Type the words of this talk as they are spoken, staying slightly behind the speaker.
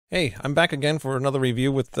Hey, I'm back again for another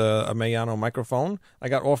review with a Maono microphone. I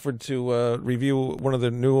got offered to review one of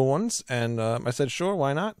the newer ones, and I said, sure,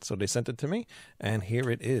 why not? So they sent it to me, and here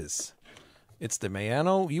it is. It's the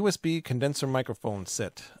Maono USB condenser microphone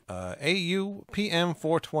set, AU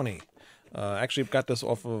PM420. Actually, I've got this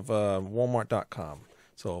off of Walmart.com.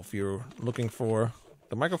 So if you're looking for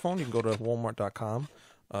the microphone, you can go to Walmart.com.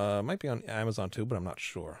 Might be on Amazon too, but I'm not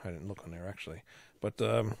sure. I didn't look on there actually. But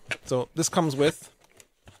so this comes with,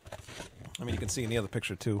 I mean, you can see in the other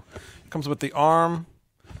picture too. It comes with the arm,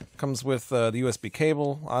 comes with the USB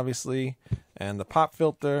cable, obviously, and the pop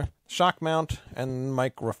filter, shock mount, and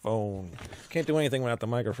microphone. Can't do anything without the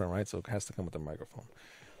microphone, right? So it has to come with the microphone.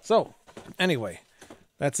 So anyway,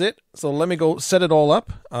 that's it. So let me go set it all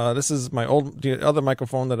up. This is my the other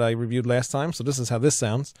microphone that I reviewed last time. So this is how this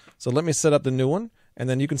sounds. So let me set up the new one, and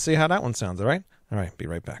then you can see how that one sounds. All right. All right. Be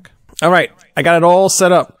right back. All right. I got it all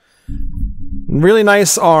set up. Really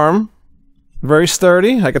nice arm. Very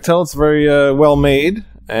sturdy. I could tell it's very well made,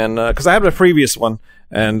 and because I had a previous one,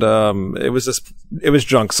 and it was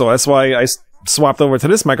junk, so that's why I swapped over to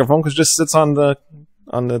this microphone, because it just sits on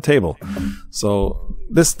the table. So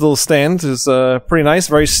this little stand is pretty nice,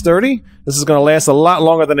 very sturdy. This is going to last a lot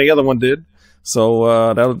longer than the other one did,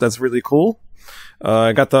 so that's really cool.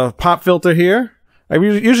 I got the pop filter here. I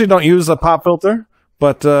usually don't use a pop filter,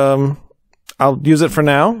 but I'll use it for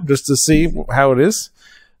now just to see how it is.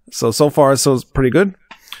 So far, so it's pretty good.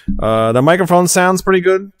 The microphone sounds pretty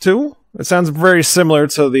good too. It sounds very similar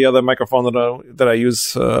to the other microphone that I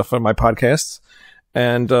use for my podcasts.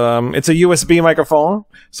 And it's a USB microphone,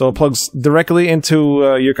 so it plugs directly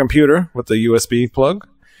into your computer with the USB plug.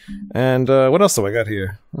 And what else do I got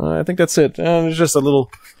here? I think that's it. It's just a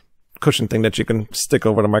little cushion thing that you can stick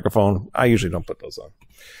over the microphone. I usually don't put those on.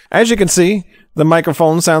 As you can see, the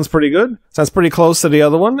microphone sounds pretty good. Sounds pretty close to the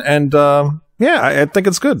other one, and yeah, I think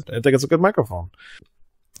it's good. I think it's a good microphone.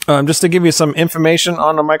 Just to give you some information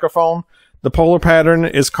on the microphone, the polar pattern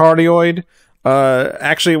is cardioid.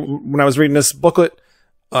 Actually, when I was reading this booklet,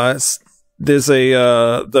 there's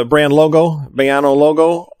the brand logo, Maono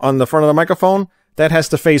logo, on the front of the microphone. That has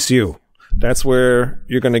to face you. That's where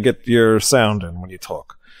you're going to get your sound in when you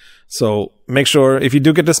talk. So make sure, if you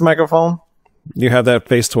do get this microphone, you have that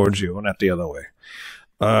face towards you and not the other way.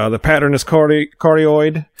 The pattern is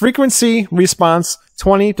cardioid. Frequency response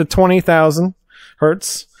 20 to 20,000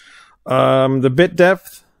 hertz. The bit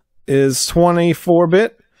depth is 24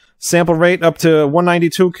 bit. Sample rate up to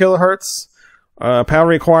 192 kilohertz. Power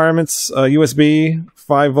requirements, USB,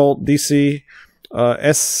 5 volt DC,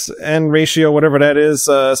 SN ratio, whatever that is,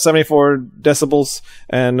 74 decibels,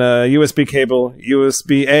 and USB cable,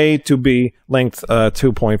 USB A to B, length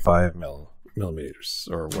 2.5 millimeters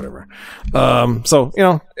or whatever. So you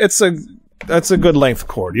know, that's a good length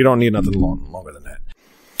cord. You don't need nothing longer than that.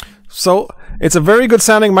 So it's a very good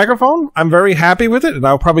sounding microphone. I'm very happy with it, and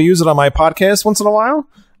I'll probably use it on my podcast once in a while.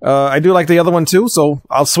 I do like the other one too, so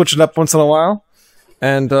I'll switch it up once in a while.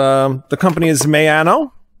 And the company is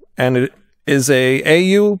Maono, and it is a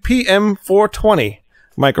AU PM420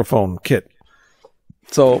 microphone kit.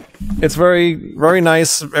 So it's very, very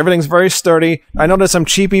nice. Everything's very sturdy. I know there's some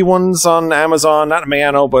cheapy ones on Amazon, not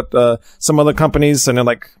Maono, but some other companies, and they're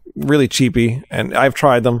like really cheapy, and I've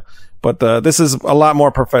tried them. But this is a lot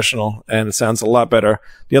more professional, and it sounds a lot better.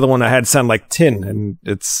 The other one I had sounded like tin, and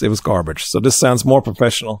it was garbage. So this sounds more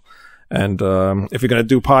professional. And if you're going to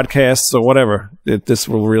do podcasts or whatever, this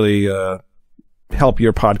will really help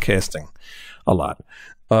your podcasting a lot.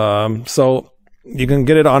 So you can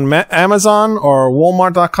get it on Amazon or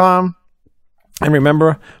Walmart.com. And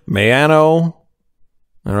remember, Maono.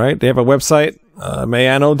 All right, they have a website,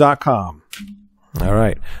 Maono.com. All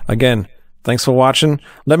right. Again, thanks for watching.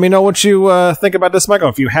 Let me know what you think about this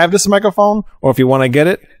microphone. If you have this microphone, or if you want to get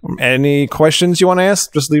it, any questions you want to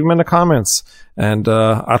ask, just leave them in the comments, and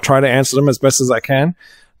I'll try to answer them as best as I can.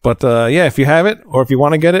 But yeah, if you have it, or if you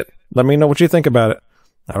want to get it, let me know what you think about it.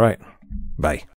 All right. Bye.